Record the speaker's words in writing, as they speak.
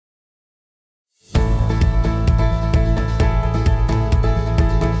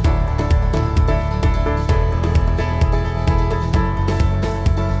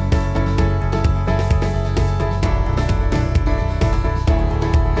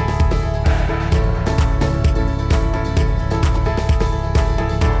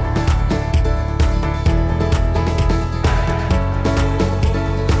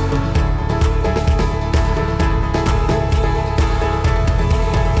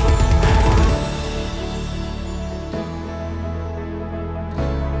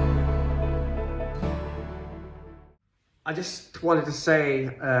I just wanted to say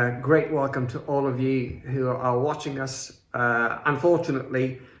a great welcome to all of you who are watching us.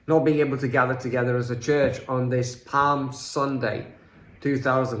 Unfortunately, not being able to gather together as a church on this Palm Sunday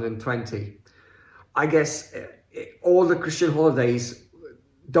 2020. I guess all the Christian holidays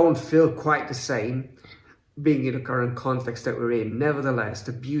don't feel quite the same, being in the current context that we're in. Nevertheless,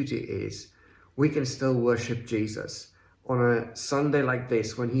 the beauty is we can still worship Jesus on a Sunday like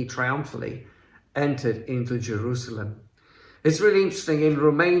this when he triumphantly entered into Jerusalem. It's really interesting. In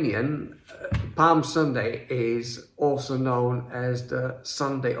Romanian, Palm Sunday is also known as the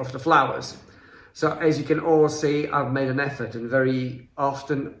Sunday of the Flowers. So as you can all see, I've made an effort, and very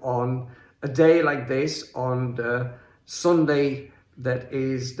often on a day like this, on the Sunday that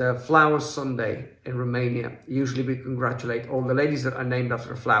is the Flower Sunday in Romania, usually we congratulate all the ladies that are named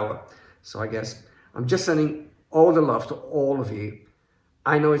after a flower. So I guess I'm just sending all the love to all of you.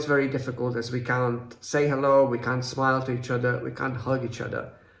 I know it's very difficult as we can't say hello, we can't smile to each other, we can't hug each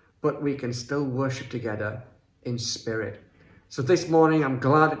other, but we can still worship together in spirit. So this morning, I'm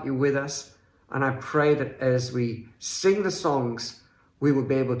glad that you're with us, and I pray that as we sing the songs, we will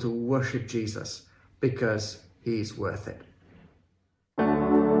be able to worship Jesus because he's worth it.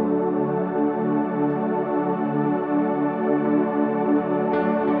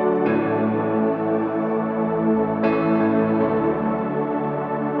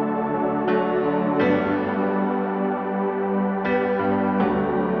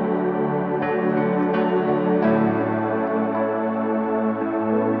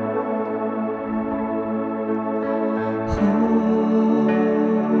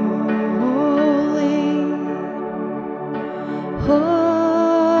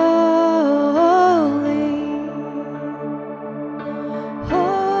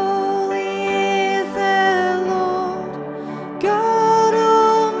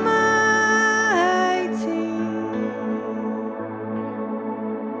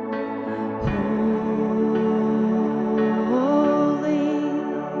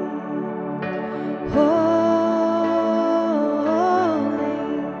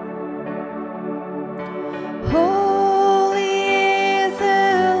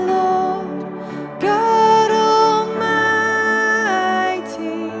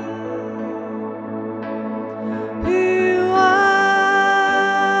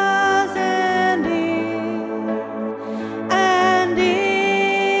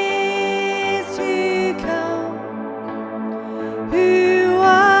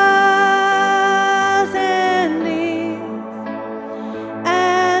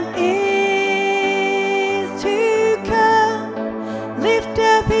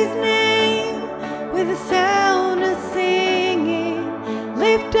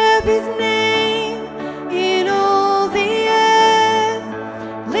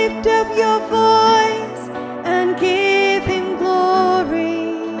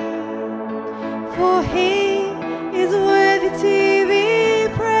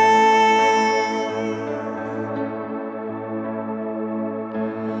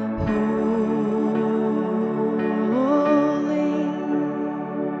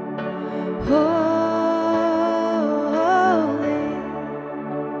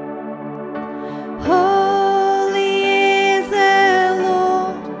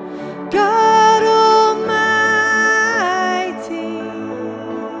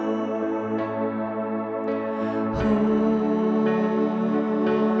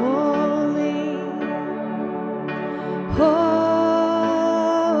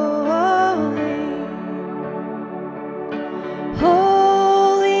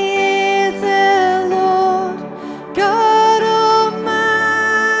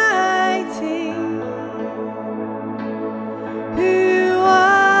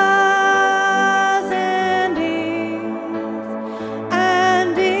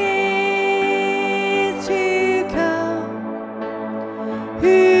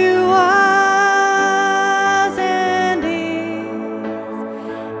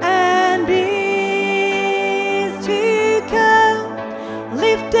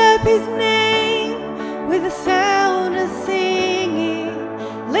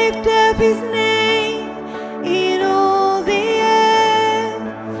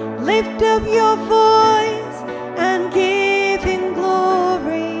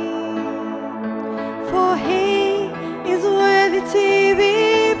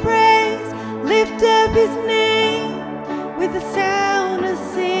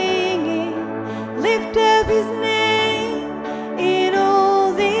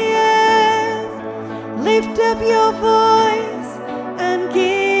 Lift up your voice and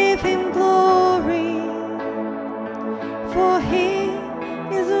give him glory.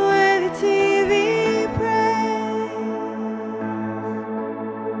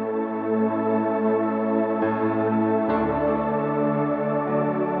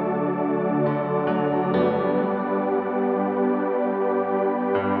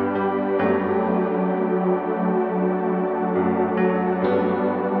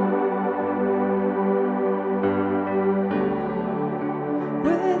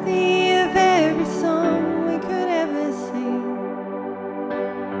 worthy of every song we could ever sing,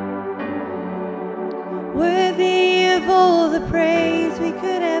 worthy of all the praise we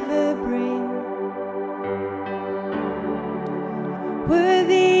could ever bring,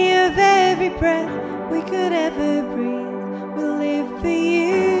 worthy of every breath we could ever breathe. We'll live for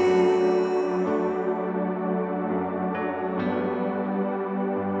you.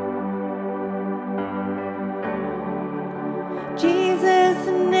 Jesus,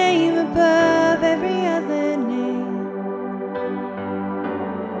 the name above every other name.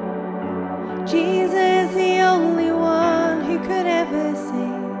 Jesus, the only one who could ever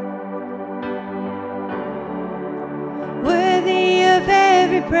save. Worthy of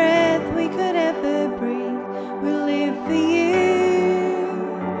every breath we could ever breathe. We'll live for you.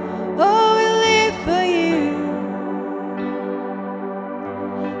 Oh, we'll live for you.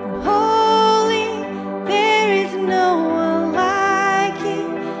 And holy, there is no one like you.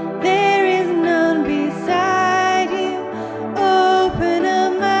 There is none beside you. Open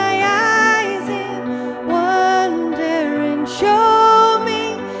up my eyes in wonder and show me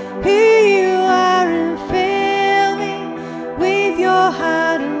who you are, and fill me with your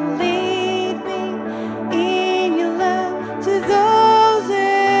heart and lead me in your love to those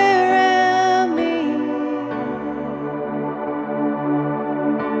around me.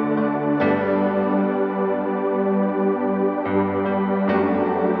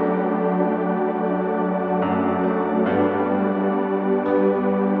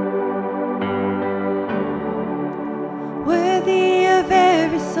 Worthy of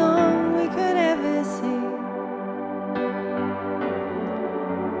every song we could ever sing,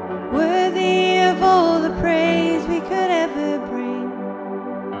 worthy of all the praise we could ever bring,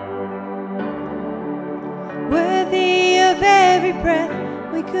 worthy of every breath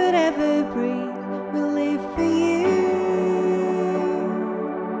we could ever breathe. We'll live for you.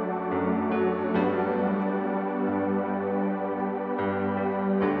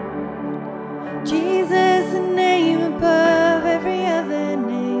 Jesus, the name above every other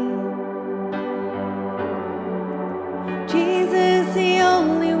name. Jesus, the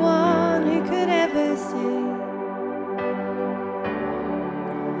only one who could ever save.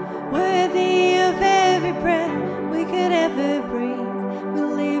 Worthy of every breath we could ever breathe.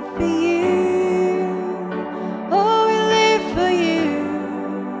 We'll live for you.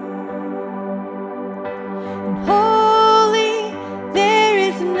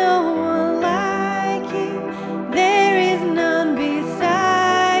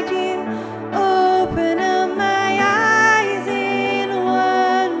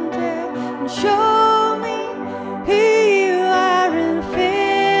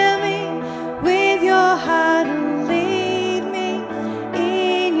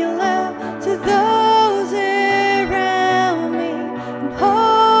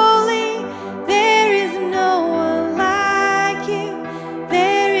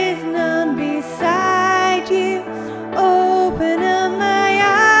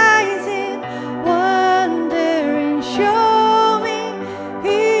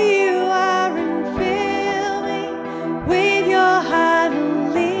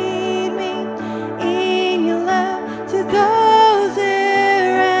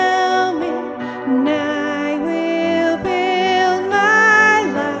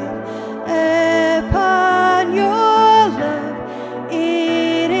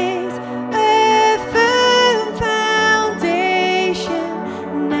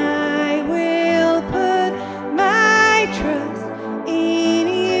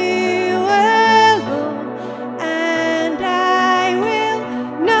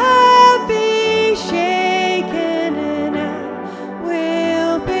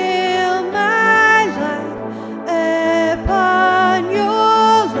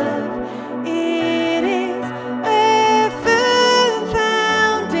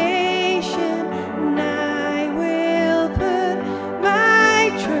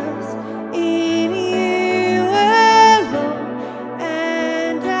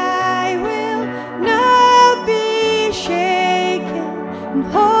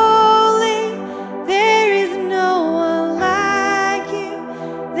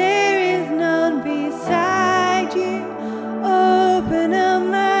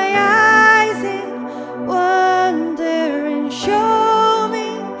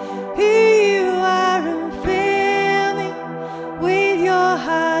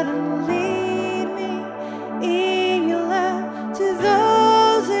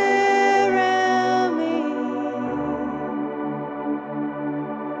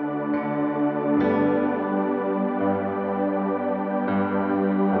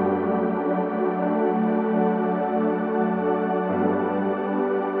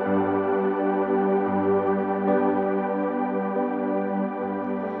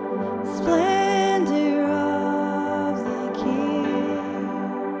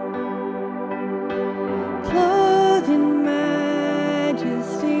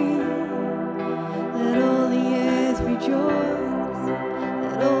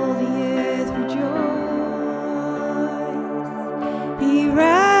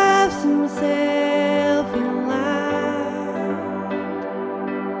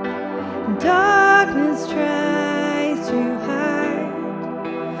 Darkness tries to hide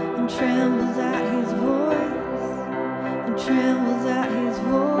and trembles at his voice, and trembles at his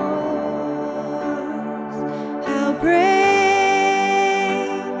voice. How great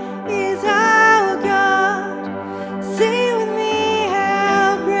is our God? Sing with me,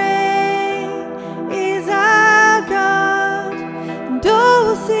 how great is our God? And all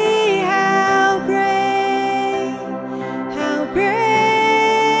will see how great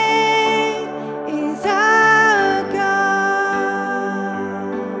is our God.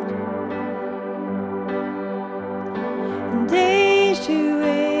 And age to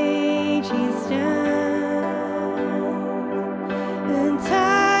age he stands, and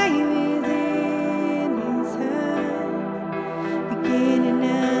time is in his hand. Beginning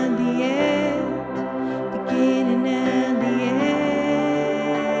and the end, beginning and the end.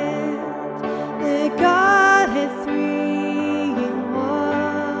 The Godhead three in one.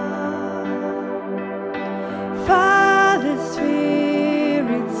 Father,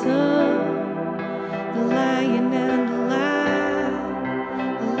 Spirit, Son, the Lion and the Lamb,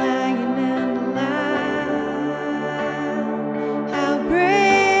 the Lion and the Lamb. How great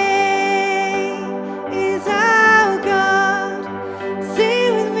is our God? Sing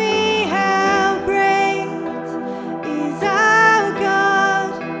with me, how great is our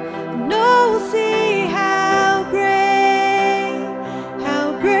God? And all will see how great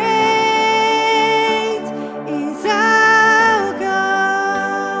is our God.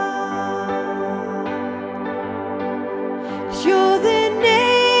 'Cause you're the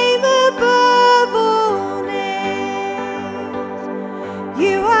name above all names.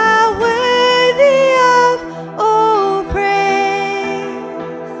 You are worthy of all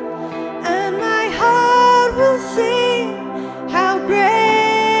praise, and my heart will sing how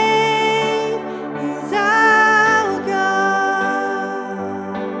great is our God.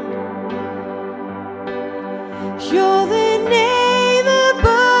 'Cause you're the name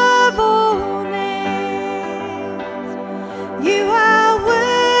above all names. You are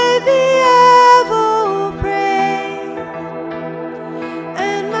worthy of all praise,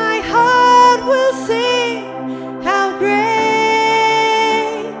 and my heart will sing how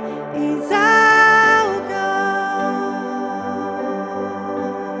great is our God.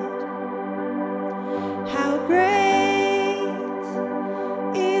 How great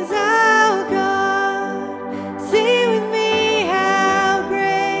is our God? Sing with me, how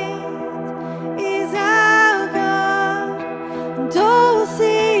great is our God? And all will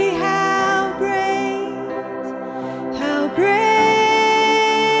see how great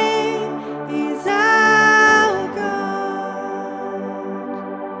is our God.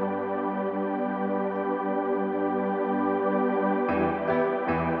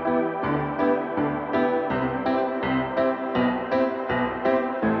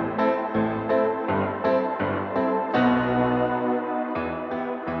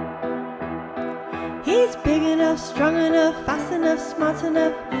 He's big enough, strong enough, fast enough, smart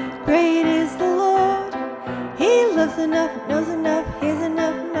enough. Great is the Lord. He loves enough, knows enough, hears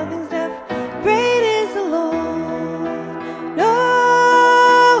enough, nothing's deaf. Great is the Lord.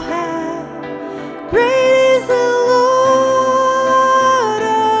 Oh, how great is the Lord.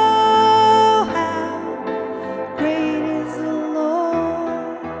 Oh, how great is the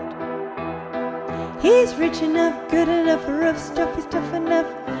Lord. He's rich enough, good enough, rough stuff, he's tough enough.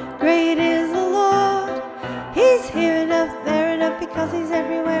 Great is the Lord. He's here enough, there enough, because he's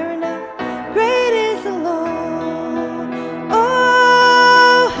everywhere enough. Great is the Lord.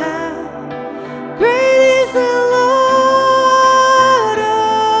 Oh, how great is the Lord.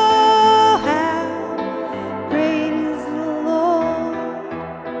 Oh, how great is the Lord.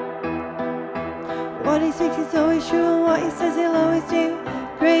 What he speaks is always true, and what he says he'll always do.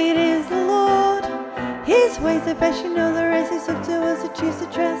 Great is the Lord. His ways are best, you know, the rest is up to us to choose to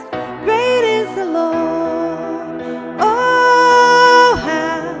trust. Great is the Lord. Oh,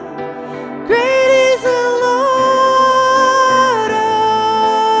 how great is the Lord.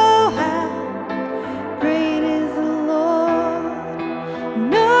 Oh, how great is the Lord.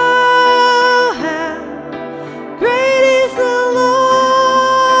 No, how great is the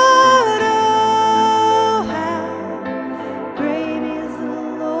Lord. Oh, how great is the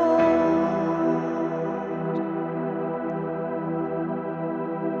Lord.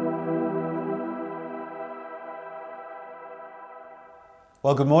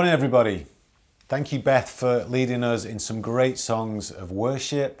 Well, good morning, everybody. Thank you, Beth, for leading us in some great songs of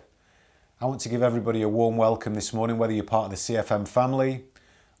worship. I want to give everybody a warm welcome this morning, whether you're part of the CFM family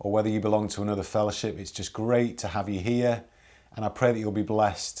or whether you belong to another fellowship. It's just great to have you here, and I pray that you'll be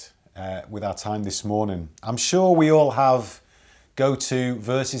blessed with our time this morning. I'm sure we all have go-to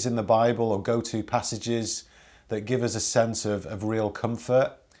verses in the Bible or go-to passages that give us a sense of real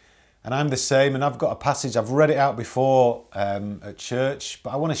comfort. And I'm the same, and I've got a passage, I've read it out before at church,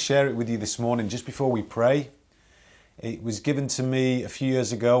 but I want to share it with you this morning just before we pray. It was given to me a few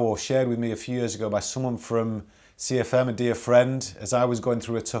years ago, or shared with me a few years ago by someone from CFM, a dear friend, as I was going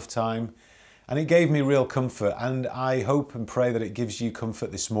through a tough time. And it gave me real comfort, and I hope and pray that it gives you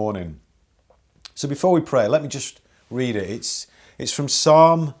comfort this morning. So before we pray, let me just read it. It's from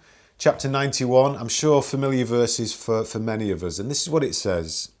Psalm chapter 91. I'm sure familiar verses for many of us. And this is what it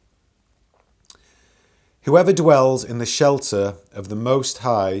says. Whoever dwells in the shelter of the Most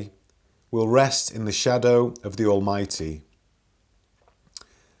High will rest in the shadow of the Almighty.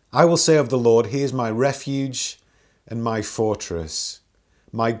 I will say of the Lord, He is my refuge and my fortress,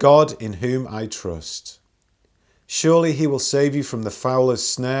 my God in whom I trust. Surely He will save you from the fowler's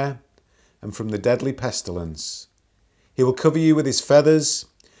snare and from the deadly pestilence. He will cover you with His feathers,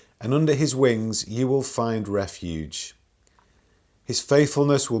 and under His wings you will find refuge. His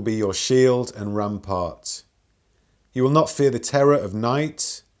faithfulness will be your shield and rampart. You will not fear the terror of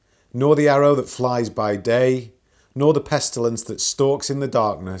night, nor the arrow that flies by day, nor the pestilence that stalks in the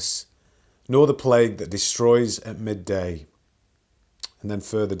darkness, nor the plague that destroys at midday. And then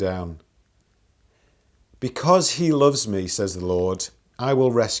further down. Because He loves me, says the Lord, I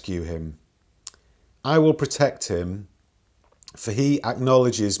will rescue Him. I will protect Him, for He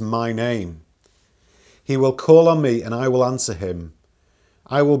acknowledges my name. He will call on me and I will answer Him.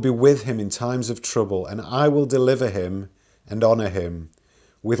 I will be with Him in times of trouble, and I will deliver Him and honour Him.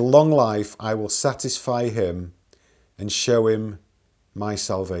 With long life I will satisfy Him and show Him my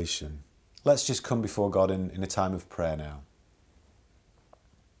salvation. Let's just come before God in a time of prayer now.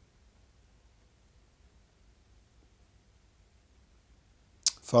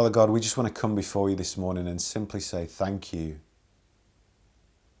 Father God, we just want to come before you this morning and simply say thank you.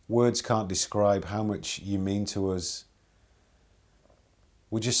 Words can't describe how much you mean to us.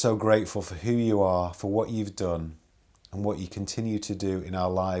 We're just so grateful for who you are, for what you've done, and what you continue to do in our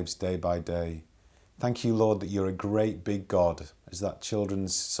lives day by day. Thank you, Lord, that you're a great big God. As that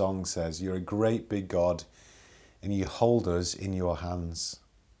children's song says, you're a great big God and you hold us in your hands.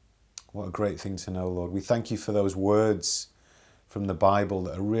 What a great thing to know, Lord. We thank you for those words from the Bible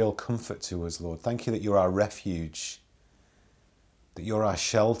that are real comfort to us, Lord. Thank you that you're our refuge, that you're our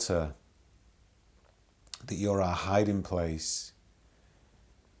shelter, that you're our hiding place.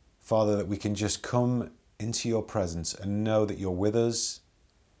 Father, that we can just come into your presence and know that you're with us,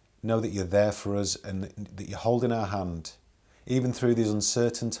 know that you're there for us, and that you're holding our hand. Even through these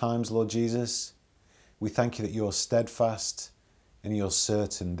uncertain times, Lord Jesus, we thank you that you're steadfast and you're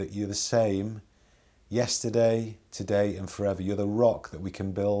certain, that you're the same yesterday, today, and forever. You're the rock that we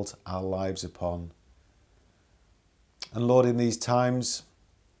can build our lives upon. And Lord, in these times,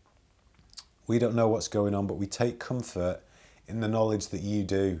 we don't know what's going on, but we take comfort in the knowledge that you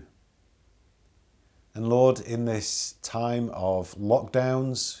do. And Lord, in this time of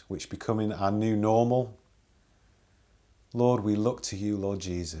lockdowns, which becoming our new normal, Lord, we look to you, Lord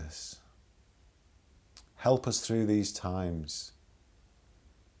Jesus. Help us through these times.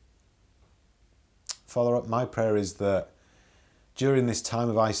 Father, my prayer is that during this time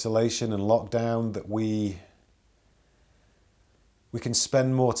of isolation and lockdown, that we can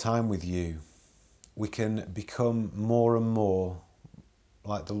spend more time with you. We can become more and more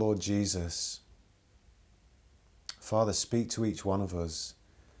like the Lord Jesus. Father, speak to each one of us.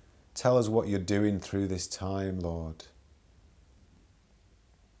 Tell us what you're doing through this time, Lord.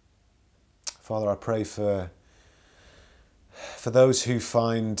 Father, I pray for those who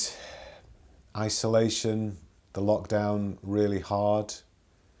find isolation, the lockdown really hard,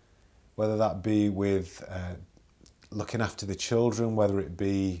 whether that be with looking after the children, whether it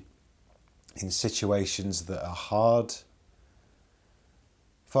be in situations that are hard.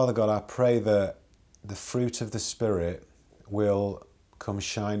 Father God, I pray that the fruit of the Spirit will come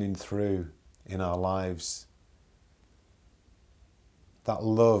shining through in our lives. That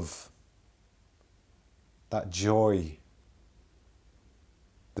love, that joy,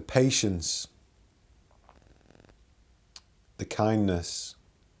 the patience, the kindness,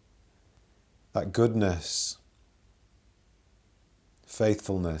 that goodness,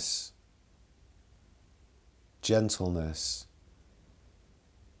 faithfulness, gentleness,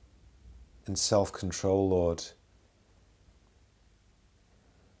 and self-control, Lord.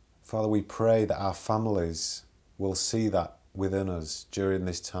 Father, we pray that our families will see that within us during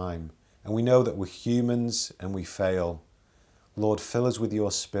this time. And we know that we're humans and we fail. Lord, fill us with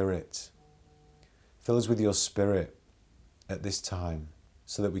your Spirit. Fill us with your Spirit at this time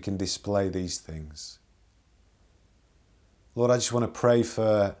so that we can display these things. Lord, I just want to pray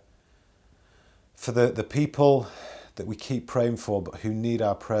for the people that we keep praying for but who need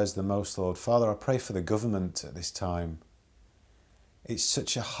our prayers the most, Lord. Father, I pray for the government at this time. It's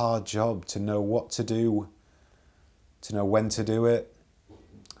such a hard job to know what to do, to know when to do it.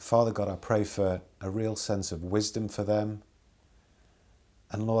 Father God, I pray for a real sense of wisdom for them.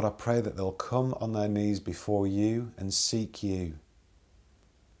 And Lord, I pray that they'll come on their knees before you and seek you.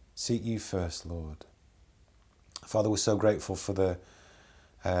 Seek you first, Lord. Father, we're so grateful for the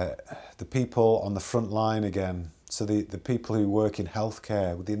people on the front line again. So the people who work in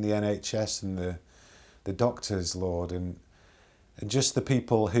healthcare within the NHS and the doctors, Lord, and just the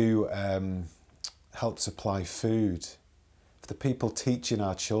people who help supply food. For the people teaching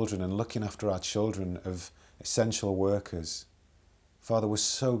our children and looking after our children of essential workers. Father, we're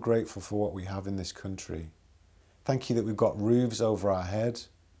so grateful for what we have in this country. Thank you that we've got roofs over our head,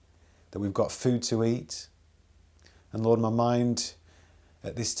 that we've got food to eat. And Lord, my mind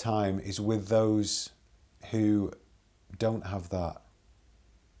at this time is with those who don't have that.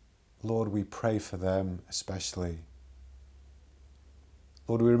 Lord, we pray for them especially.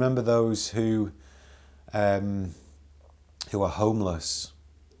 Lord, we remember those who are homeless,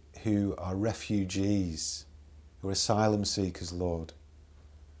 who are refugees, who are asylum seekers, Lord.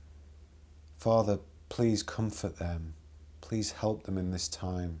 Father, please comfort them. Please help them in this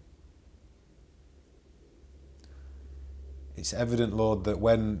time. It's evident, Lord, that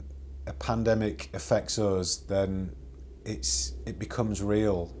when a pandemic affects us, then it becomes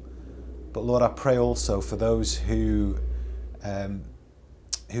real. But Lord, I pray also for those who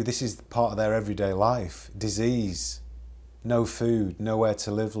this is part of their everyday life. Disease, no food, nowhere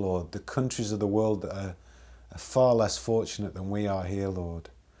to live, Lord. The countries of the world that are far less fortunate than we are here, Lord.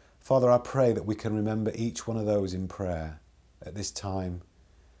 Father, I pray that we can remember each one of those in prayer at this time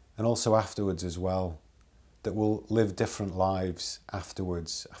and also afterwards as well, that we'll live different lives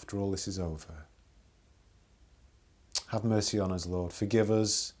afterwards, after all this is over. Have mercy on us, Lord. Forgive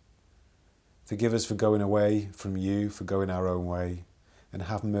us. Forgive us for going away from you, for going our own way, and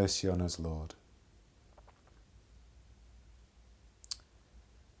have mercy on us, Lord.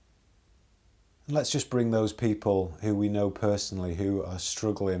 And let's just bring those people who we know personally who are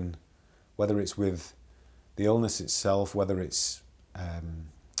struggling, whether it's with the illness itself, whether it's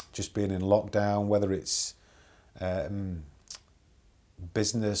just being in lockdown, whether it's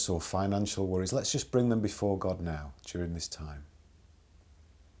business or financial worries. Let's just bring them before God now during this time.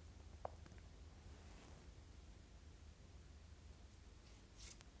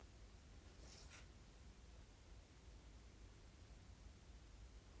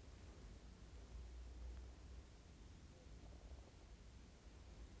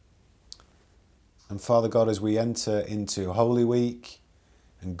 And Father God, as we enter into Holy Week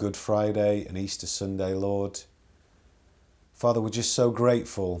and Good Friday and Easter Sunday, Lord, Father, we're just so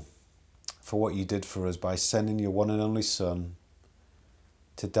grateful for what you did for us by sending your one and only Son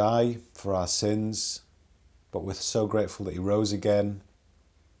to die for our sins, but we're so grateful that he rose again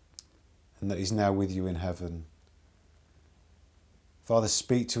and that he's now with you in heaven. Father,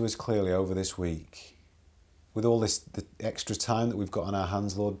 speak to us clearly over this week. With all this the extra time that we've got on our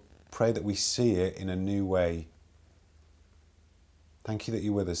hands, Lord, pray that we see it in a new way. Thank you that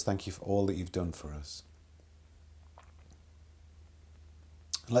you're with us. Thank you for all that you've done for us.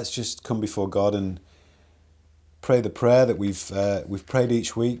 Let's just come before God and pray the prayer that we've prayed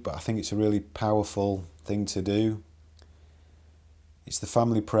each week, but I think it's a really powerful thing to do. It's the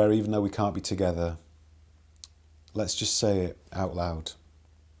family prayer, even though we can't be together. Let's just say it out loud.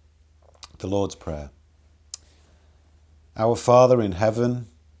 The Lord's Prayer. Our Father in heaven,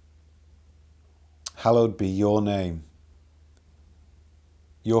 hallowed be your name.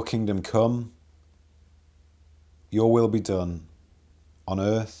 Your kingdom come, your will be done, on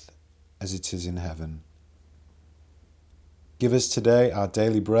earth as it is in heaven. Give us today our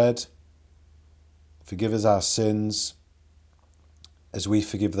daily bread. Forgive us our sins, as we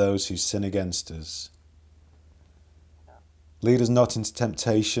forgive those who sin against us. Lead us not into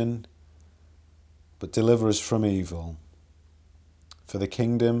temptation, but deliver us from evil. For the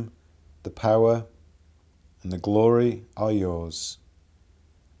kingdom, the power, and the glory are yours,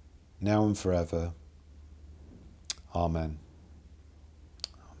 now and forever. Amen.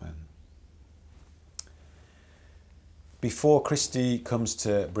 Amen. Before Christy comes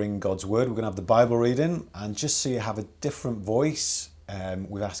to bring God's word, we're going to have the Bible reading, and just so you have a different voice,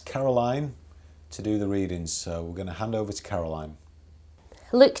 we've asked Caroline to do the readings, so we're going to hand over to Caroline.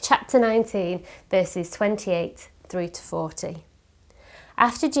 Luke chapter 19, verses 28 through to 40.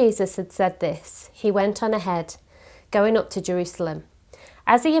 After Jesus had said this, he went on ahead, going up to Jerusalem.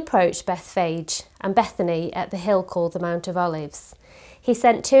 As he approached Bethphage and Bethany at the hill called the Mount of Olives, he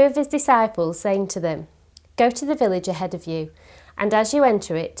sent 2 of his disciples, saying to them, "Go to the village ahead of you, and as you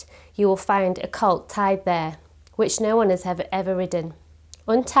enter it, you will find a colt tied there, which no one has ever ridden.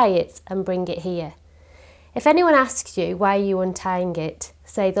 Untie it and bring it here. If anyone asks you why you are untying it,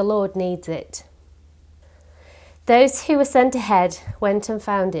 say the Lord needs it." Those who were sent ahead went and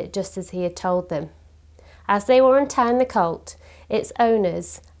found it just as he had told them. As they were untying the colt, its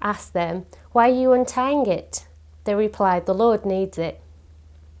owners asked them, "Why are you untying it?" They replied, "The Lord needs it."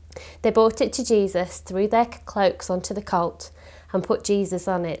 They brought it to Jesus, threw their cloaks onto the colt, and put Jesus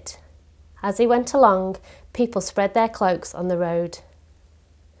on it. As he went along, people spread their cloaks on the road.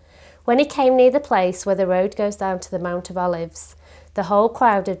 When he came near the place where the road goes down to the Mount of Olives, the whole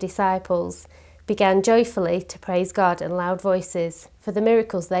crowd of disciples began joyfully to praise God in loud voices for the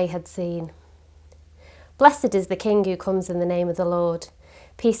miracles they had seen. "Blessed is the King who comes in the name of the Lord.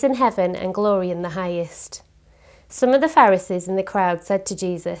 Peace in heaven and glory in the highest." Some of the Pharisees in the crowd said to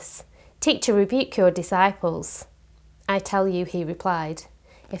Jesus, "Teacher, rebuke your disciples." "I tell you," he replied,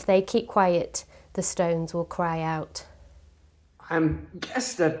 "if they keep quiet, the stones will cry out." I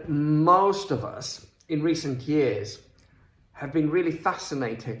guess that most of us in recent years have been really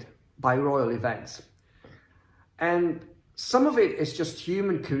fascinated by royal events. And some of it is just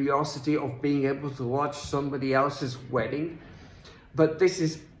human curiosity of being able to watch somebody else's wedding. But this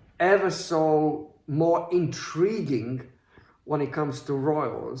is ever so more intriguing when it comes to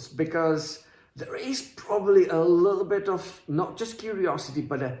royals, because there is probably a little bit of not just curiosity,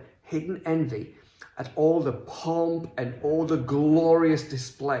 but a hidden envy at all the pomp and all the glorious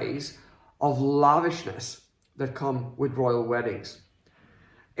displays of lavishness that come with royal weddings.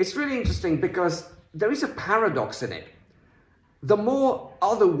 It's really interesting because there is a paradox in it. The more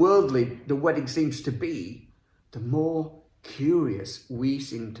otherworldly the wedding seems to be, the more curious we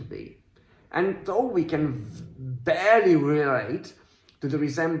seem to be. And though we can barely relate to the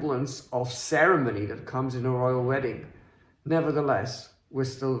resemblance of ceremony that comes in a royal wedding, nevertheless, we're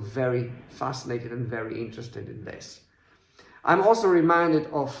still very fascinated and very interested in this. I'm also reminded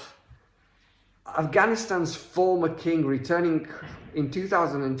of Afghanistan's former king returning in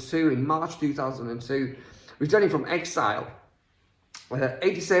 2002, in March 2002, returning from exile.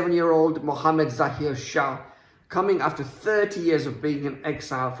 87-year-old Mohammad Zahir Shah, coming after 30 years of being in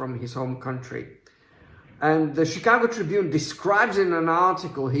exile from his home country. And the Chicago Tribune describes in an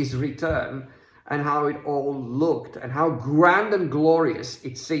article his return and how it all looked and how grand and glorious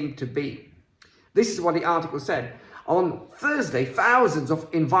it seemed to be. This is what the article said. On Thursday, thousands of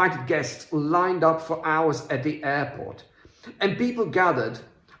invited guests lined up for hours at the airport, and people gathered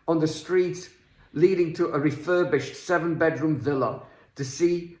on the streets leading to a refurbished 7-bedroom villa to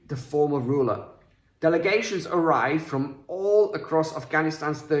see the former ruler. Delegations arrived from all across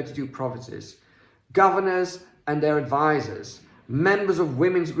Afghanistan's 32 provinces. Governors and their advisors, members of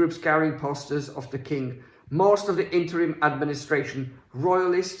women's groups carrying posters of the king, most of the interim administration,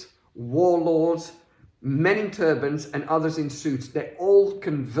 royalists, warlords, men in turbans and others in suits, they all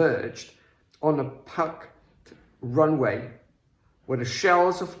converged on a packed runway where the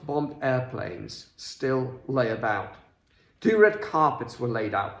shells of bombed airplanes still lay about. 2 red carpets were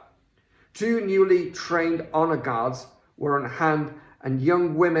laid out. 2 newly trained honor guards were on hand, and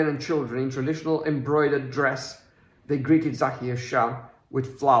young women and children in traditional embroidered dress, they greeted Zahir Shah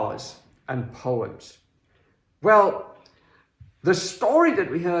with flowers and poems. Well, the story that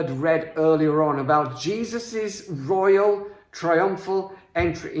we heard read earlier on about Jesus's royal triumphal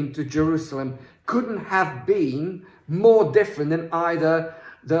entry into Jerusalem couldn't have been more different than either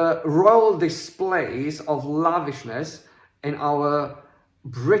the royal displays of lavishness in our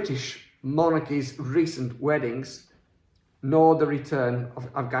British monarchy's recent weddings, nor the return of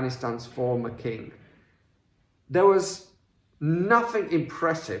Afghanistan's former king. There was nothing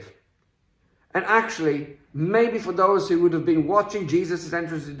impressive. And actually, maybe for those who would have been watching Jesus'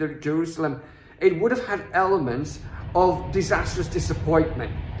 entrance into Jerusalem, it would have had elements of disastrous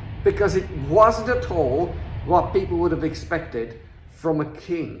disappointment, because it wasn't at all what people would have expected from a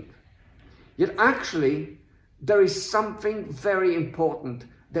king. Yet actually, there is something very important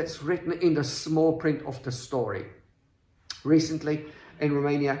that's written in the small print of the story. Recently, in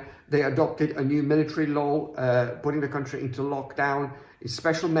Romania, they adopted a new military law, putting the country into lockdown,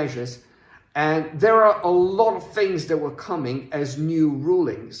 special measures. And there are a lot of things that were coming as new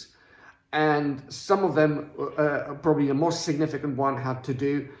rulings. And some of them, probably the most significant one, had to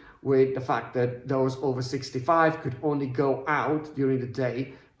do with the fact that those over 65 could only go out during the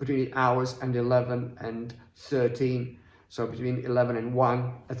day between the hours and 11 and 13. So between 11 and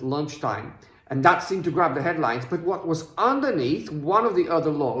 1 at lunchtime. And that seemed to grab the headlines. But what was underneath, one of the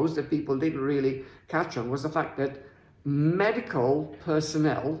other laws that people didn't really catch on, was the fact that medical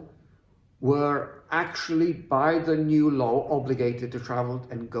personnel were actually, by the new law, obligated to travel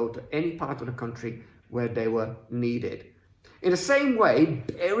and go to any part of the country where they were needed. In the same way,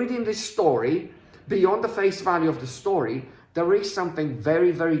 buried in this story, beyond the face value of the story, there is something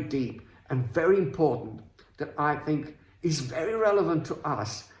very, very deep and very important that I think is very relevant to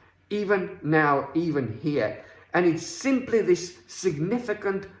us, even now, even here. And it's simply this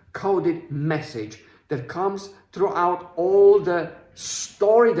significant coded message that comes throughout all the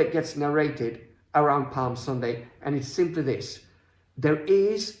story that gets narrated around Palm Sunday. And it's simply this: there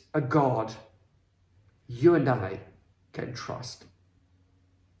is a God you and I can trust.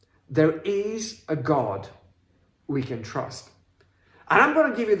 There is a God we can trust. And I'm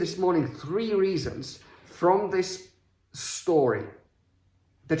going to give you this morning 3 reasons from this story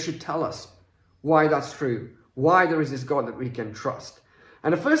that should tell us why that's true, why there is this God that we can trust.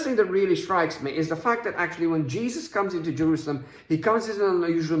 And the first thing that really strikes me is the fact that actually when Jesus comes into Jerusalem, he comes in an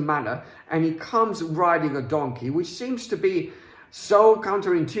unusual manner, and he comes riding a donkey, which seems to be so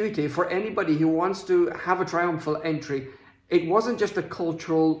counterintuitive for anybody who wants to have a triumphal entry. It wasn't just a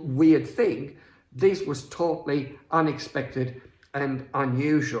cultural weird thing. This was totally unexpected and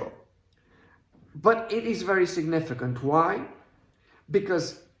unusual. But it is very significant. Why?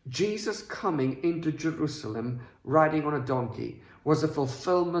 Because Jesus coming into Jerusalem riding on a donkey was a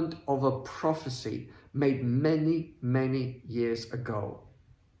fulfillment of a prophecy made many, many years ago.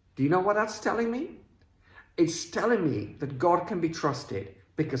 Do you know what that's telling me? It's telling me that God can be trusted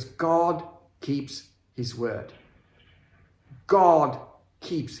because God keeps his word. God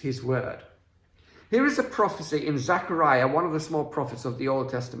keeps his word. Here is a prophecy in Zechariah, one of the small prophets of the Old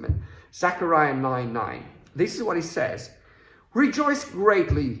Testament, Zechariah 9:9. This is what he says: "Rejoice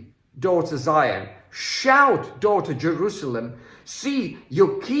greatly, daughter Zion. Shout, daughter Jerusalem. See,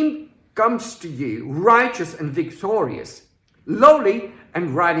 your king comes to you, righteous and victorious, lowly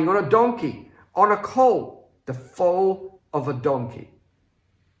and riding on a donkey, on a colt, the foal of a donkey."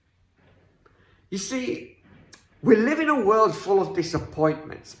 You see, we live in a world full of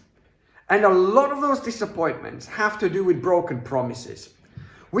disappointments. And a lot of those disappointments have to do with broken promises.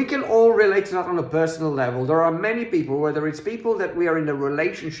 We can all relate to that on a personal level. There are many people, whether it's people that we are in a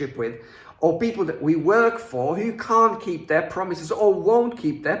relationship with or people that we work for, who can't keep their promises or won't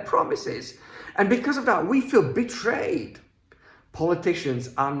keep their promises. And because of that, we feel betrayed. Politicians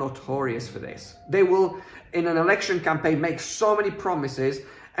are notorious for this. They will, in an election campaign, make so many promises,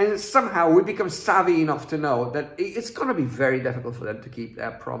 and somehow we become savvy enough to know that it's going to be very difficult for them to keep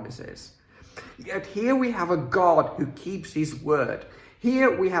their promises. Yet here we have a God who keeps his word.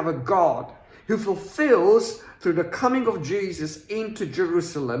 Here we have a God who fulfills, through the coming of Jesus into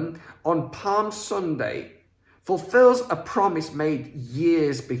Jerusalem on Palm Sunday, fulfills a promise made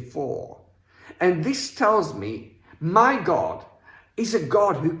years before. And this tells me my God is a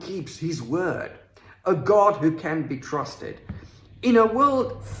God who keeps his word, a God who can be trusted. In a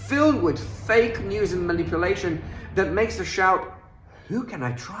world filled with fake news and manipulation that makes us shout, who can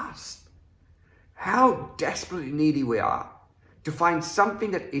I trust? How desperately needy we are to find something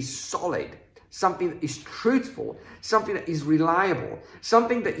that is solid, something that is truthful, something that is reliable,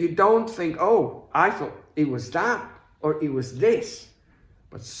 something that you don't think, oh, I thought it was that or it was this,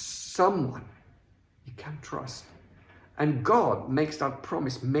 but someone you can trust. And God makes that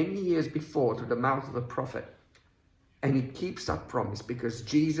promise many years before through the mouth of the prophet. And he keeps that promise because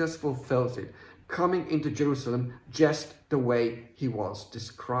Jesus fulfills it, coming into Jerusalem just the way he was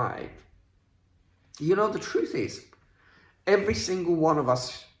described. You know, the truth is, every single one of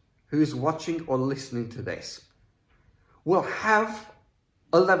us who is watching or listening to this will have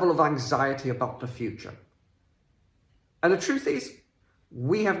a level of anxiety about the future. And the truth is,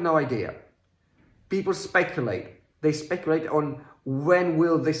 we have no idea. People speculate. They speculate on when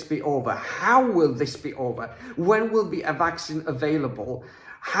will this be over? How will this be over? When will be a vaccine available?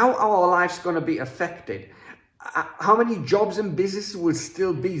 How are our lives going to be affected? How many jobs and businesses will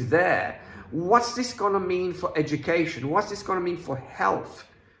still be there? What's this going to mean for education? What's this going to mean for health?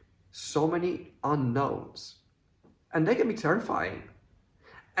 So many unknowns. And they can be terrifying.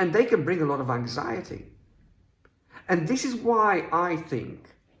 And they can bring a lot of anxiety. And this is why I think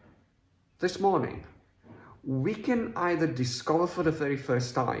this morning we can either discover for the very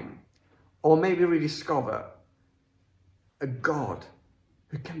first time or maybe rediscover a God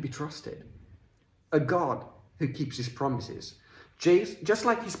who can be trusted. A God who keeps his promises. Just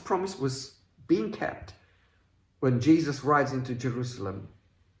like his promise was being kept when Jesus rides into Jerusalem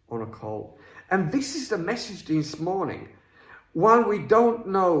on a colt. And this is the message this morning. While we don't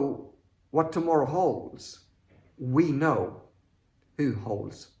know what tomorrow holds, we know who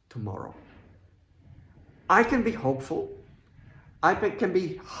holds tomorrow. I can be hopeful. I can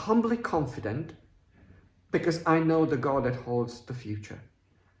be humbly confident because I know the God that holds the future.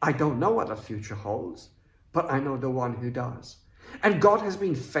 I don't know what the future holds, but I know the one who does. And God has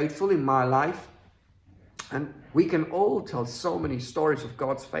been faithful in my life. And we can all tell so many stories of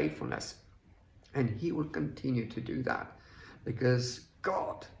God's faithfulness. And he will continue to do that because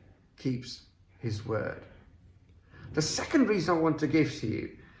God keeps his word. The second reason I want to give to you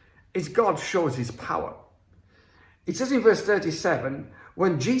is God shows his power. It says in verse 37,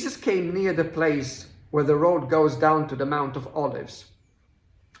 when Jesus came near the place where the road goes down to the Mount of Olives,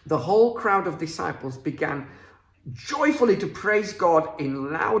 the whole crowd of disciples began joyfully to praise God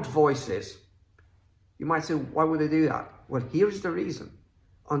in loud voices. You might say, why would they do that? Well, here's the reason.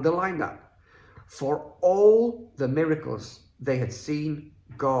 Underline that. For all the miracles they had seen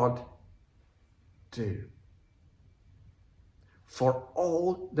God do. For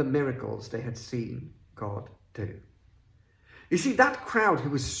all the miracles they had seen God do. You see, that crowd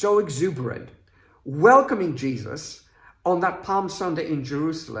who was so exuberant, welcoming Jesus on that Palm Sunday in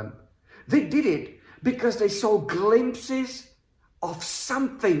Jerusalem, they did it because they saw glimpses of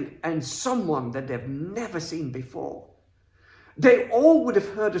something and someone that they've never seen before. They all would have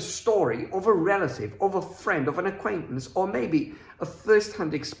heard a story of a relative, of a friend, of an acquaintance, or maybe a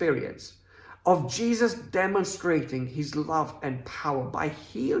first-hand experience of Jesus demonstrating his love and power by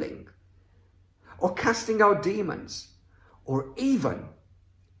healing, or casting out demons, or even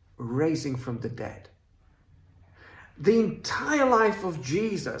raising from the dead. The entire life of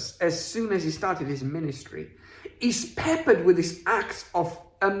Jesus, as soon as he started his ministry, is peppered with these acts of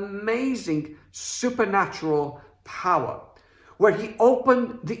amazing supernatural power, where he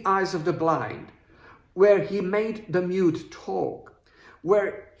opened the eyes of the blind, where he made the mute talk,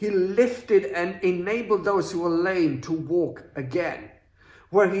 where he lifted and enabled those who were lame to walk again,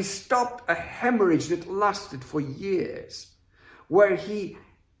 where he stopped a hemorrhage that lasted for years, where he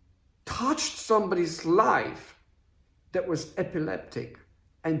touched somebody's life that was epileptic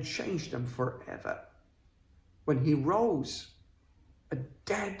and changed them forever. When he rose a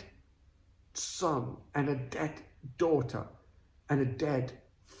dead son and a dead daughter and a dead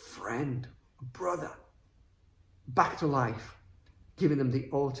friend, a brother, back to life, giving them the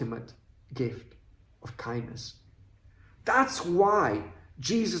ultimate gift of kindness. That's why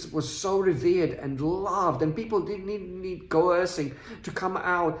Jesus was so revered and loved, and people didn't need coercing to come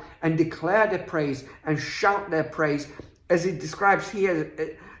out and declare their praise and shout their praise, as it describes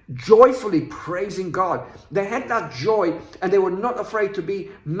here, joyfully praising God. They had that joy and they were not afraid to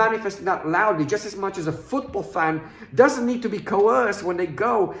be manifesting that loudly, just as much as a football fan doesn't need to be coerced when they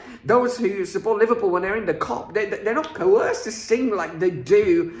go. Those who support Liverpool, when they're in the Kop, they're not coerced to sing like they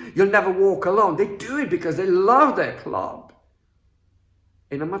do You'll Never Walk Alone. They do it because they love their club.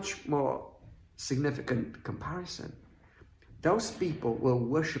 In a much more significant comparison, those people were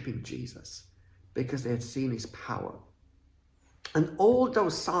worshiping Jesus because they had seen his power. And all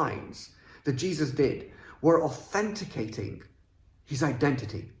those signs that Jesus did were authenticating his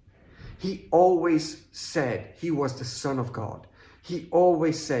identity. He always said he was the Son of God. He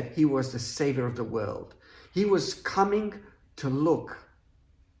always said he was the Savior of the world. He was coming to look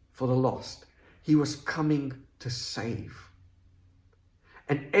for the lost. He was coming to save.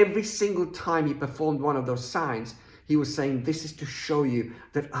 And every single time he performed one of those signs, he was saying, this is to show you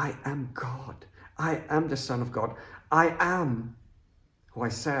that I am God. I am the Son of God. I am who I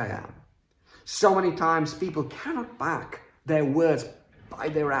say I am. So many times people cannot back their words by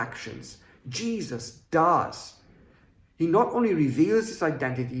their actions. Jesus does. He not only reveals his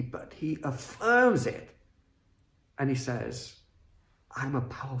identity, but he affirms it. And he says, I'm a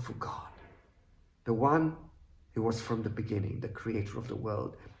powerful God. The one who was from the beginning, the creator of the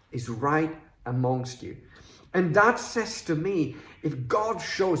world, is right amongst you. And that says to me, if God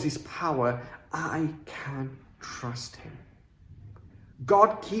shows his power, I can trust him.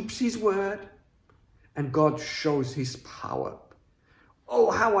 God keeps his word and God shows his power. Oh,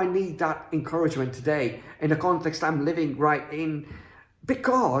 how I need that encouragement today in the context I'm living right in,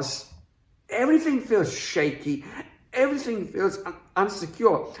 because everything feels shaky, everything feels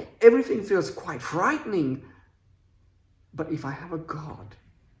unsecure, everything feels quite frightening. But if I have a God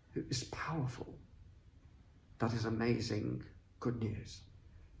who is powerful, that is amazing good news.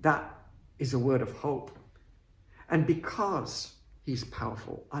 That is a word of hope. And because he's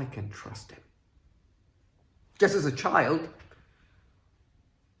powerful, I can trust him. Just as a child,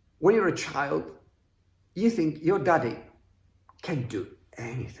 when you're a child, you think your daddy can do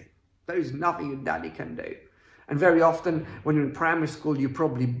anything. There is nothing your daddy can do. And very often when you're in primary school, you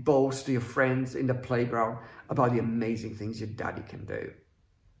probably boast to your friends in the playground about the amazing things your daddy can do.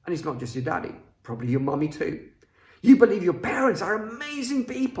 And it's not just your daddy, probably your mommy too. You believe your parents are amazing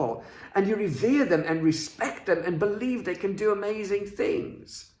people, and you revere them and respect them and believe they can do amazing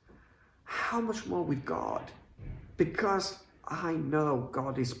things. How much more with God? Because I know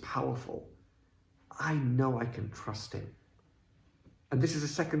God is powerful. I know I can trust him. And this is the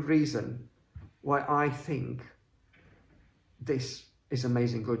second reason why I think this is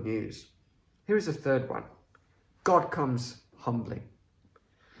amazing good news. Here is the third one. God comes humbly.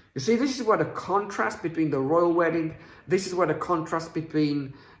 You see, this is where the contrast between the royal wedding, this is where the contrast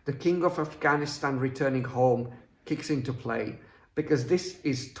between the king of Afghanistan returning home kicks into play, because this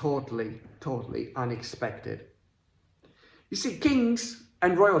is totally unexpected. You see, kings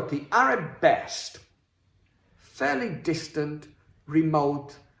and royalty are at best fairly distant,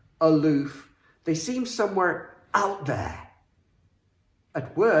 remote, aloof. They seem somewhere out there.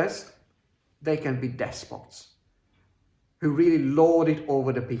 At worst, they can be despots who really lord it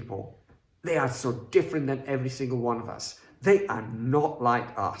over the people. They are so different than every single one of us. They are not like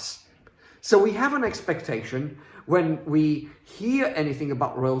us. So we have an expectation when we hear anything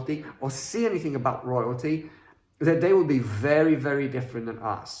about royalty or see anything about royalty that they will be very, very different than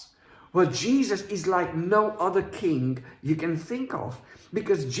us. Well, Jesus is like no other king you can think of,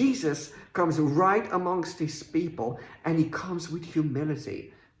 because Jesus comes right amongst his people and he comes with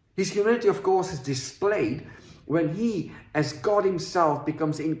humility. His humility, of course, is displayed when he, as God himself,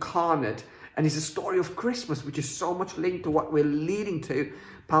 becomes incarnate. And it's a story of Christmas, which is so much linked to what we're leading to,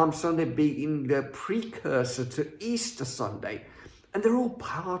 Palm Sunday being the precursor to Easter Sunday. And they're all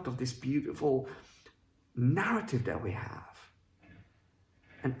part of this beautiful narrative that we have.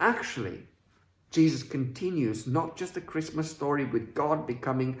 And actually, Jesus continues not just a Christmas story with God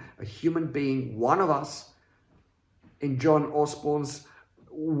becoming a human being, one of us. In John Osborne's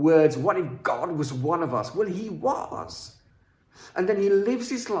words, what if God was one of us? Well, he was. And then he lives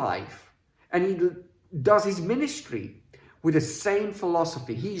his life and he does his ministry with the same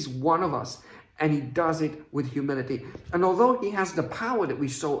philosophy. He's one of us, and he does it with humility. And although he has the power that we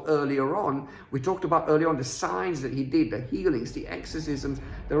saw earlier on, we talked about earlier on the signs that he did, the healings, the exorcisms,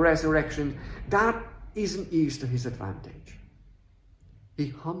 the resurrection, that isn't used to his advantage. He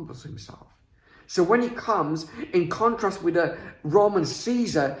humbles himself. So when he comes, in contrast with a Roman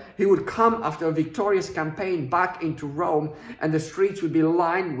Caesar, he would come after a victorious campaign back into Rome, and the streets would be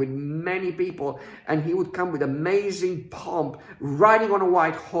lined with many people, and he would come with amazing pomp, riding on a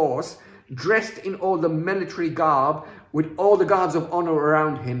white horse, dressed in all the military garb, with all the guards of honor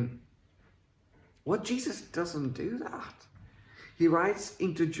around him. Well, Jesus doesn't do that. He rides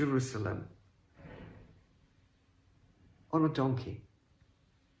into Jerusalem on a donkey.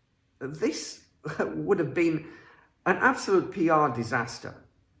 This would have been an absolute PR disaster.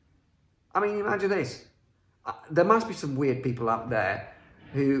 I mean, imagine this. There must be some weird people out there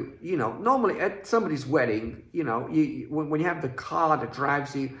who, normally at somebody's wedding, when you have the car that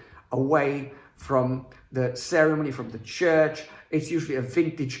drives you away from the ceremony, from the church, it's usually a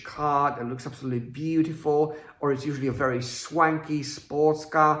vintage car that looks absolutely beautiful, or it's usually a very swanky sports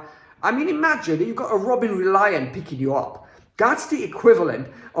car. I mean, imagine you've got a Robin Reliant picking you up. That's the equivalent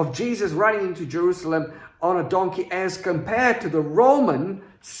of Jesus riding into Jerusalem on a donkey as compared to the Roman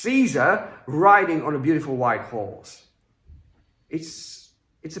Caesar riding on a beautiful white horse. It's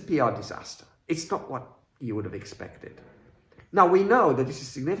a PR disaster. It's not what you would have expected. Now, we know that this is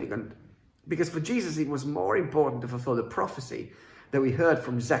significant because for Jesus, it was more important to fulfill the prophecy that we heard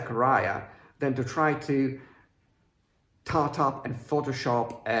from Zechariah than to try to tart up and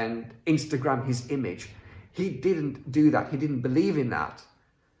Photoshop and Instagram his image. He didn't do that. He didn't believe in that.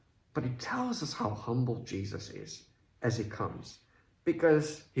 But it tells us how humble Jesus is as he comes,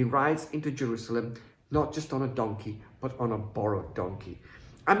 because he rides into Jerusalem not just on a donkey, but on a borrowed donkey.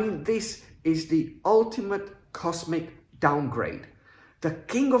 I mean, this is the ultimate cosmic downgrade. The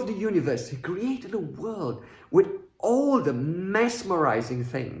king of the universe, he created a world with all the mesmerizing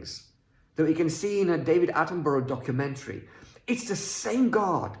things that we can see in a David Attenborough documentary. It's the same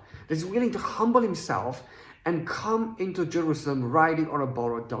God that is willing to humble himself and come into Jerusalem riding on a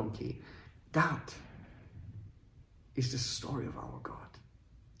borrowed donkey. That is the story of our God.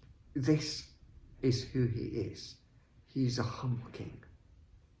 This is who he is. He's a humble king.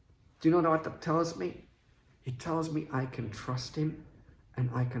 Do you know what that tells me? It tells me I can trust him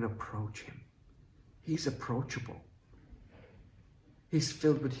and I can approach him. He's approachable. He's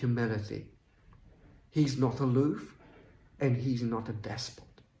filled with humility. He's not aloof and he's not a despot.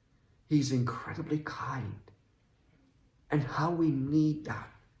 He's incredibly kind. And how we need that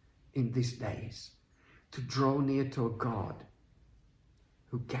in these days. to draw near to a God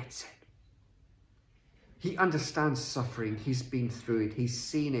who gets it. He understands suffering. He's been through it. He's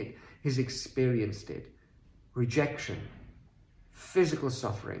seen it. He's experienced it. Rejection, physical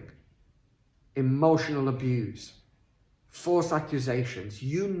suffering, emotional abuse, false accusations,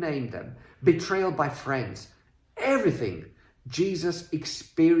 you name them, betrayal by friends, everything. Jesus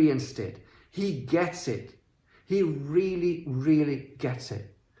experienced it. He gets it. He really, really gets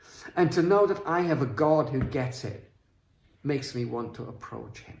it. And to know that I have a God who gets it makes me want to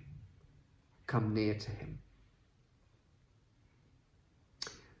approach him, come near to him.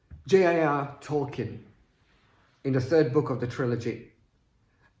 J.R.R. Tolkien, in the third book of the trilogy,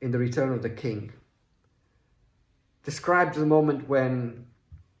 in The Return of the King, described the moment when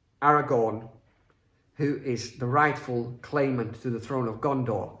Aragorn, who is the rightful claimant to the throne of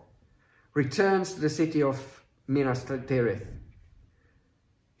Gondor, returns to the city of Minas Tirith.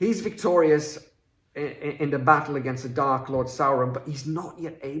 He's victorious in the battle against the Dark Lord Sauron, but he's not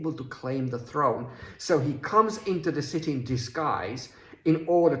yet able to claim the throne. So he comes into the city in disguise in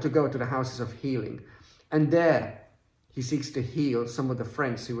order to go to the houses of healing. And there he seeks to heal some of the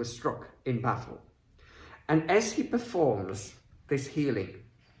friends who were struck in battle. And as he performs this healing,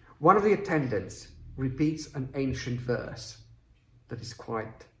 one of the attendants repeats an ancient verse that is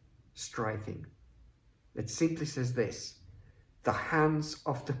quite striking. It simply says this: "The hands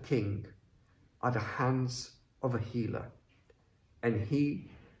of the king are the hands of a healer, and he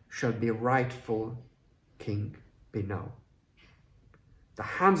shall be rightful king below." The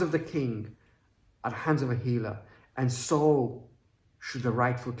hands of the king are the hands of a healer, and so should the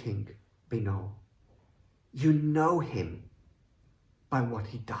rightful king be known. You know him by what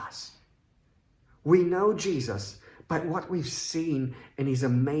he does. We know Jesus by what we've seen in his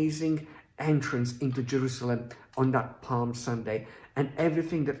amazing entrance into Jerusalem on that Palm Sunday, and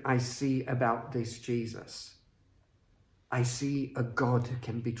everything that I see about this Jesus. I see a God who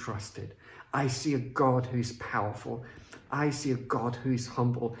can be trusted. I see a God who is powerful. I see a God who is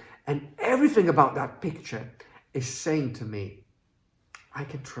humble. And everything about that picture is saying to me, I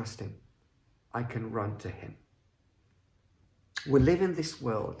can trust him. I can run to him. We live in this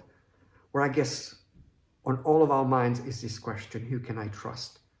world where I guess on all of our minds is this question: who can I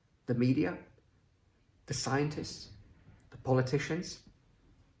trust? The media? The scientists? The politicians?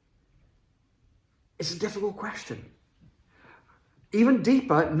 It's a difficult question. Even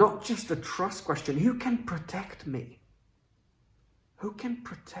deeper, not just a trust question: who can protect me? Who can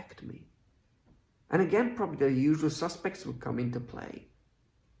protect me? And again, probably the usual suspects will come into play.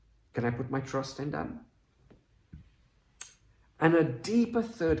 Can I put my trust in them? And a deeper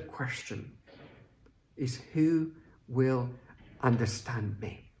third question is: who will understand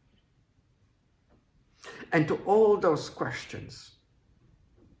me? And to all those questions,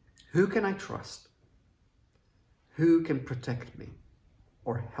 who can I trust? Who can protect me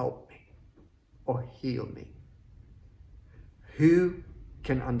or help me or heal me? Who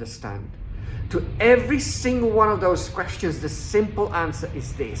can understand? To every single one of those questions, the simple answer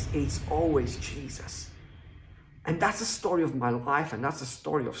is this: it's always Jesus. And that's the story of my life, and that's the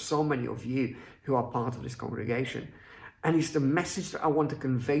story of so many of you who are part of this congregation. And it's the message that I want to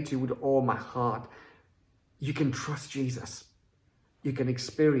convey to you with all my heart. You can trust Jesus. You can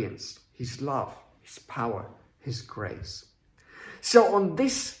experience his love, his power, his grace. So on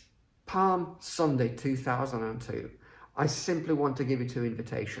this Palm Sunday 2002, I simply want to give you two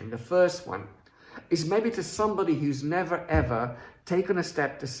invitations. The first one is maybe to somebody who's never ever taken a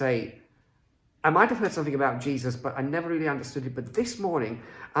step to say, I might have heard something about Jesus, but I never really understood it. But this morning,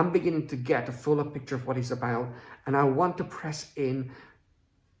 I'm beginning to get a fuller picture of what he's about, and I want to press in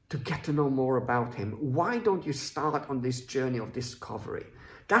to get to know more about him. Why don't you start on this journey of discovery?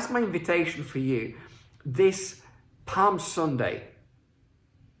 That's my invitation for you. This Palm Sunday,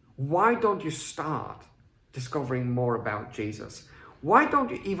 why don't you start discovering more about Jesus? Why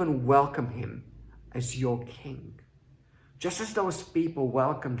don't you even welcome him as your king? Just as those people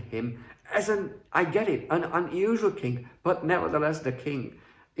welcomed him as an unusual king, but nevertheless the king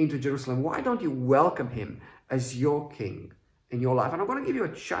into Jerusalem. Why don't you welcome him as your king in your life? And I'm going to give you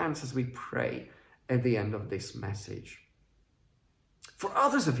a chance as we pray at the end of this message. For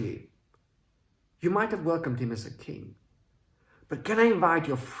others of you, you might have welcomed him as a king. But can I invite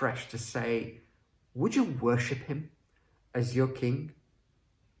you afresh to say, would you worship him as your king?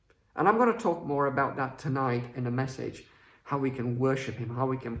 And I'm going to talk more about that tonight in a message, how we can worship him, how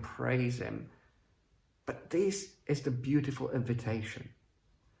we can praise him. But this is the beautiful invitation.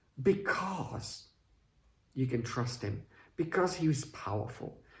 Because you can trust him, because he is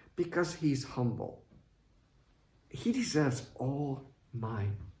powerful, because he's humble. He deserves all my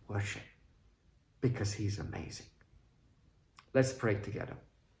worship. because he's amazing. Let's pray together.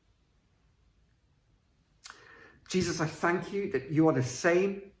 Jesus, I thank you that you are the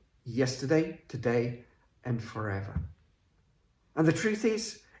same yesterday, today, and forever. And the truth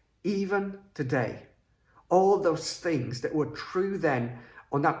is, even today, all those things that were true then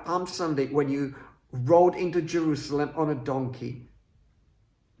on that Palm Sunday when you rode into Jerusalem on a donkey,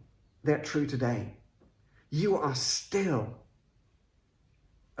 they're true today. You are still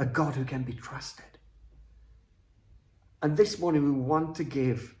a God who can be trusted. And this morning we want to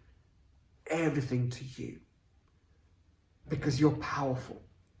give everything to you because you're powerful.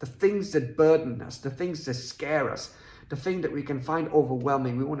 The things that burden us, the things that scare us, the thing that we can find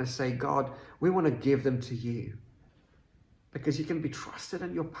overwhelming, we want to say, God, we want to give them to you because you can be trusted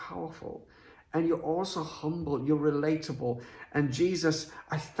and you're powerful. And you're also humble, you're relatable. And Jesus,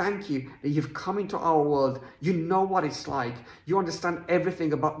 I thank you that you've come into our world. You know what it's like. You understand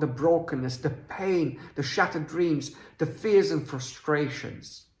everything about the brokenness, the pain, the shattered dreams, the fears and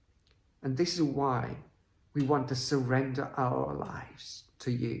frustrations. And this is why we want to surrender our lives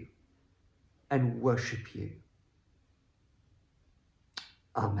to you and worship you.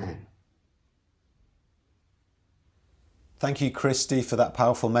 Amen. Thank you, Christy, for that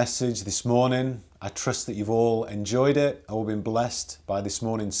powerful message this morning. I trust that you've all enjoyed it, all been blessed by this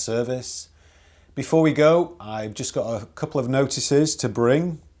morning's service. Before we go, I've just got a couple of notices to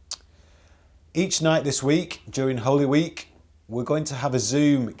bring. Each night this week, during Holy Week, we're going to have a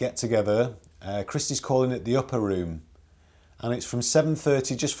Zoom get-together. Christy's calling it the Upper Room. And it's from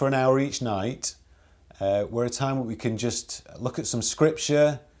 7:30, just for an hour each night. We're a time where we can just look at some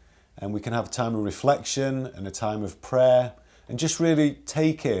scripture, and we can have a time of reflection and a time of prayer and just really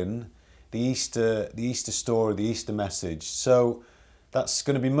take in the Easter story, the Easter message. So that's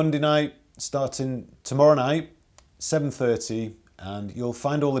going to be Monday night, starting tomorrow night, 7:30, and you'll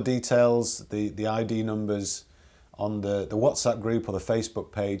find all the details, the ID numbers on the WhatsApp group or the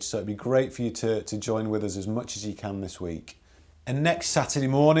Facebook page. So it'd be great for you to join with us as much as you can this week. And next Saturday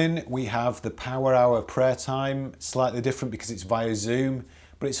morning, we have the Power Hour prayer time, slightly different because it's via Zoom.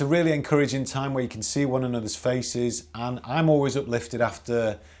 But it's a really encouraging time where you can see one another's faces, and I'm always uplifted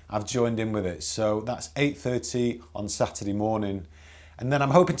after I've joined in with it. So that's 8:30 on Saturday morning. And then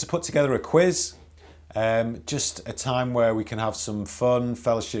I'm hoping to put together a quiz, just a time where we can have some fun,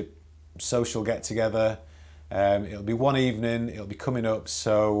 fellowship, social get-together. It'll be one evening, it'll be coming up,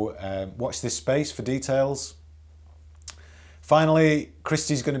 so watch this space for details. Finally,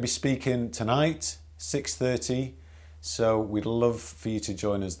 Christy's going to be speaking tonight, 6:30. So we'd love for you to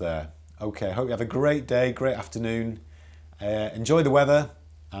join us there. Okay, I hope you have a great day, great afternoon. Enjoy the weather,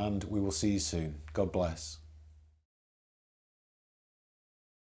 and we will see you soon. God bless.